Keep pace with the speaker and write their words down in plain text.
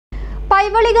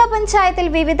പൈവളിക പഞ്ചായത്തിൽ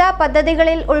വിവിധ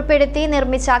പദ്ധതികളിൽ ഉൾപ്പെടുത്തി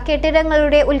നിർമ്മിച്ച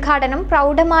കെട്ടിടങ്ങളുടെ ഉദ്ഘാടനം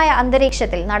പ്രൗഢമായ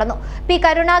അന്തരീക്ഷത്തിൽ നടന്നു. പി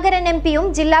കരുണാകരൻ എംപിയും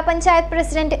ജില്ലാ പഞ്ചായത്ത്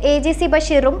പ്രസിഡന്റ് AGC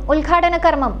ബഷീറും ഉദ്ഘാടന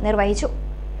കർമ്മം നിർവഹിച്ചു.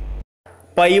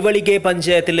 പൈവളികെ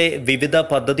പഞ്ചായത്തിലെ വിവിധ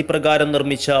പദ്ധതി പ്രകാരം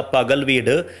നിർമ്മിച്ച പകൽ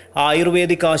വീട്,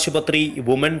 ആയുർവേദിക് ആശുപത്രി,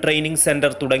 വുമൻ ട്രെയിനിംഗ്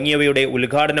സെന്റർ തുടങ്ങിയവയുടെ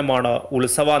ഉദ്ഘാടനമാണ്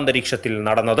ഉത്സവാന്തരീക്ഷത്തിൽ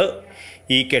നടന്നത്.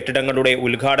 ഈ കെട്ടിടങ്ങളുടെ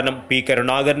ഉദ്ഘാടനം പി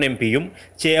കരുണാകരൻ എംപിയും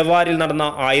ചേവാരിൽ നടന്ന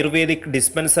ആയുർവേദിക്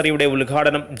ഡിസ്പെൻസറിയുടെ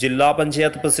ഉദ്ഘാടനം ജില്ലാ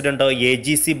പഞ്ചായത്ത് പ്രസിഡന്റ്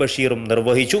AGC ബഷീറും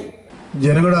നിർവഹിച്ചു.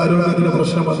 ജനങ്ങളുടെ ആരോഗ്യത്തിന്റെ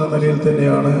പ്രശ്നം എന്ന നിലയിൽ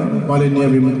തന്നെയാണ് മാലിന്യ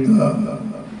വിമുക്ത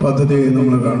പദ്ധതി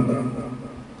നമ്മൾ കാണുന്നത്.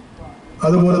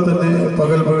 അതുപോലെ തന്നെ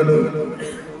പകൽ വീട്,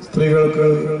 സ്ത്രീകൾക്ക്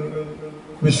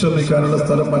വിശ്രമിക്കാനുള്ള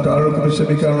സ്ഥലം, മറ്റാളുകൾക്ക്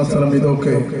വിശ്രമിക്കാനുള്ള സ്ഥലം,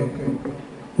 ഇതൊക്കെ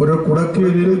ഒരു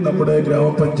കുടക്കീഴിൽ നമ്മുടെ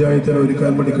ഗ്രാമപഞ്ചായത്തിന്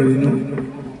ഒരുക്കാൻ വേണ്ടി കഴിഞ്ഞു.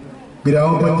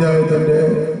 ഗ്രാമപഞ്ചായത്തിന്റെ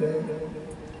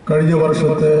കഴിഞ്ഞ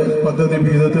വർഷത്തെ പദ്ധതി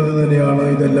വിഹിതത്തിൽ തന്നെയാണ്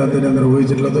ഇതെല്ലാം തന്നെ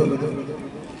നിർവഹിച്ചിട്ടുള്ളത്.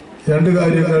 രണ്ട്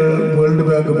കാര്യങ്ങൾ വേൾഡ്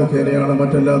ബാങ്ക് മുഖേനയാണ്,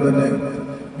 മറ്റെല്ലാം തന്നെ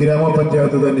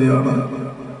ഗ്രാമപഞ്ചായത്ത് തന്നെയാണ്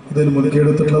ഇതിന്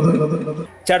മുൻകൈയെടുത്തിട്ടുള്ളത്.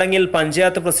 ചടങ്ങിൽ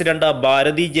പഞ്ചായത്ത് പ്രസിഡന്റ്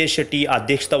ഭാരതി J. ഷെട്ടി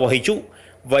അധ്യക്ഷത വഹിച്ചു.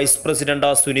 Vice president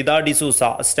Sunitha D'Souza,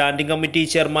 standing committee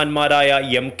ചെയർമാൻമാരായ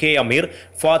MK അമീർ,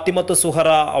 ഫാത്തിമത്ത് സുഹറ,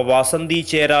 വാസന്തി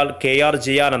ചേരാൽ, KR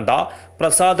ജയാനന്ദ,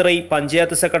 പ്രസാദ് റൈ,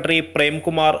 പഞ്ചായത്ത് സെക്രട്ടറി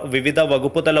പ്രേംകുമാർ, വിവിധ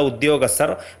വകുപ്പ് തല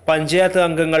ഉദ്യോഗസ്ഥർ, പഞ്ചായത്ത്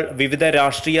അംഗങ്ങൾ, വിവിധ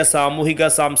രാഷ്ട്രീയ, സാമൂഹിക,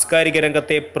 സാംസ്കാരിക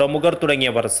രംഗത്തെ പ്രമുഖർ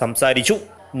തുടങ്ങിയവർ സംസാരിച്ചു.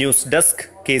 News desk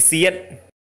KCN.